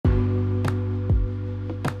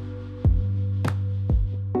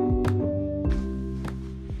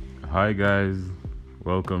Hi guys,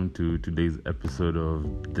 welcome to today's episode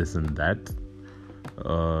of This and That.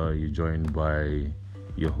 You're joined by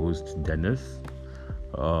your host Dennis.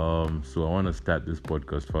 So I want to start this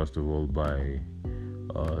podcast first of all by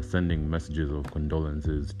sending messages of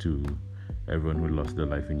condolences to everyone who lost their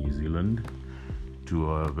life in New Zealand to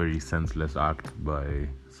a very senseless act by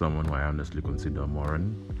someone who I honestly consider a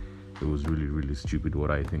moron. It was really stupid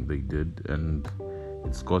what I think they did, and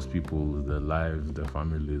it's cost people their lives, their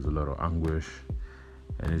families, a lot of anguish,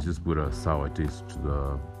 and it's just put a sour taste to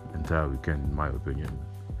the entire weekend, in my opinion.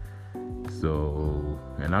 So,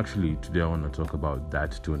 and actually today I want to talk about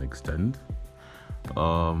that to an extent.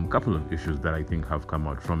 Couple of issues that I think have come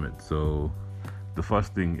out from it. So, the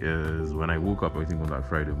first thing is when I woke up, I think on that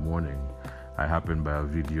Friday morning, I happened by a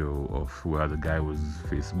video of where the guy was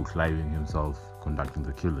Facebook living himself conducting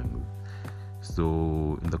the killing.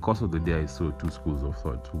 So in the course of the day, I saw two schools of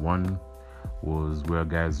thought. One was where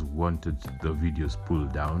guys wanted the videos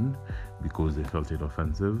pulled down because they felt it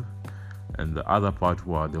offensive. And the other part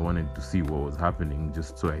were they wanted to see what was happening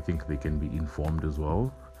just so I think they can be informed as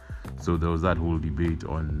well. So there was that whole debate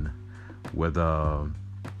on whether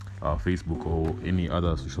Facebook or any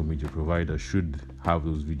other social media provider should have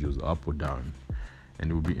those videos up or down.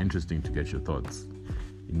 And it would be interesting to get your thoughts.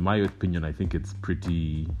 In my opinion, I think it's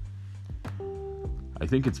pretty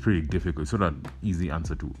difficult. It's not an easy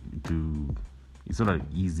answer it's not an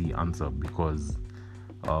easy answer because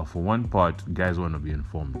for one part, guys want to be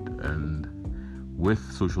informed, and with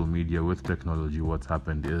social media, with technology, what's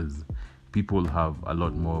happened is people have a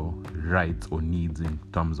lot more rights or needs in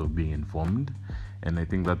terms of being informed. And I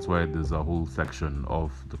think that's why there's a whole section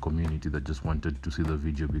of the community that just wanted to see the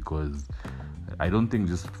video, because I don't think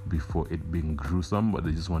just before it being gruesome, but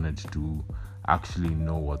they just wanted to actually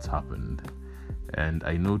know what's happened. And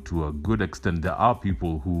I know to a good extent there are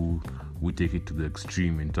people who would take it to the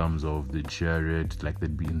extreme in terms of they'd share it, like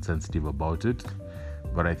they'd be insensitive about it.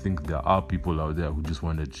 But I think there are people out there who just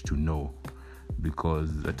wanted to know,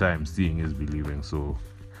 because at times seeing is believing, so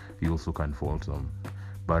you also can't fault them.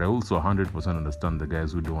 But I also 100% understand the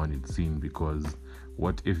guys who don't want it seen, because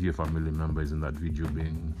what if your family member is in that video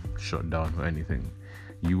being shot down or anything?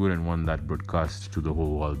 You wouldn't want that broadcast to the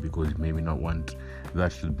whole world because you maybe not want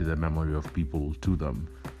that should be the memory of people to them.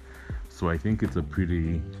 So I think it's a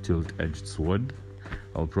pretty tilt-edged sword.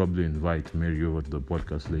 I'll probably invite Mary over to the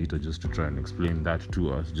podcast later just to try and explain that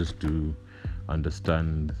to us, just to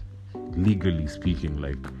understand, legally speaking,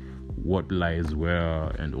 like what lies where,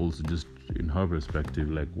 and also just in her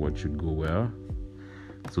perspective, like what should go where.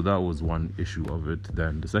 So that was one issue of it.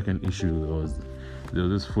 Then the second issue was there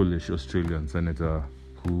was this foolish Australian senator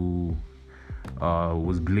who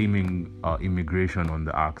was blaming immigration on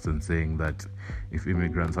the acts and saying that if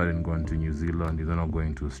immigrants hadn't gone to New Zealand, they're not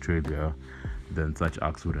going to Australia, then such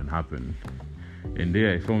acts wouldn't happen. And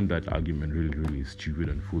there I found that argument really stupid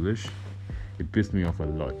and foolish. It pissed me off a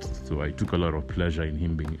lot. So I took a lot of pleasure in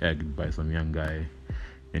him being egged by some young guy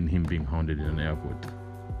and him being hounded in an airport.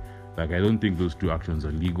 Like, I don't think those two actions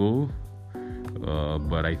are legal,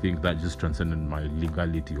 but I think that just transcended my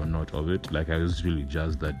legality or not of it. Like, I was really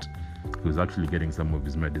jazzed that he was actually getting some of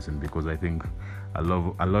his medicine, because I think a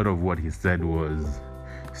lot of what he said was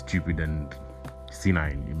stupid and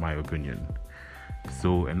senile, in my opinion.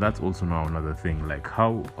 So, and that's also now another thing, like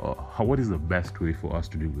what is the best way for us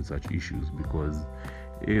to deal with such issues? Because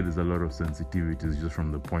there's a lot of sensitivities just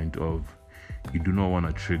from the point of you do not want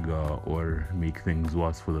to trigger or make things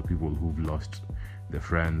worse for the people who've lost their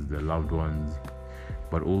friends, their loved ones,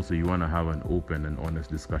 but also you want to have an open and honest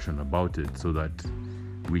discussion about it so that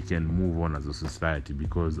we can move on as a society.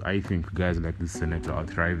 Because I think guys like this senator are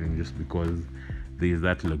thriving just because there's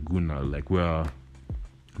that laguna, like where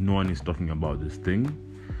no one is talking about this thing,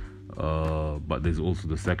 but there's also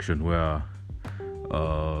the section where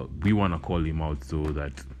we want to call him out so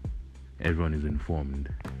that everyone is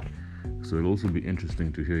informed. So it'll also be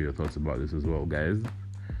interesting to hear your thoughts about this as well, guys.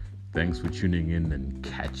 Thanks for tuning in, and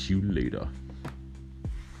catch you later.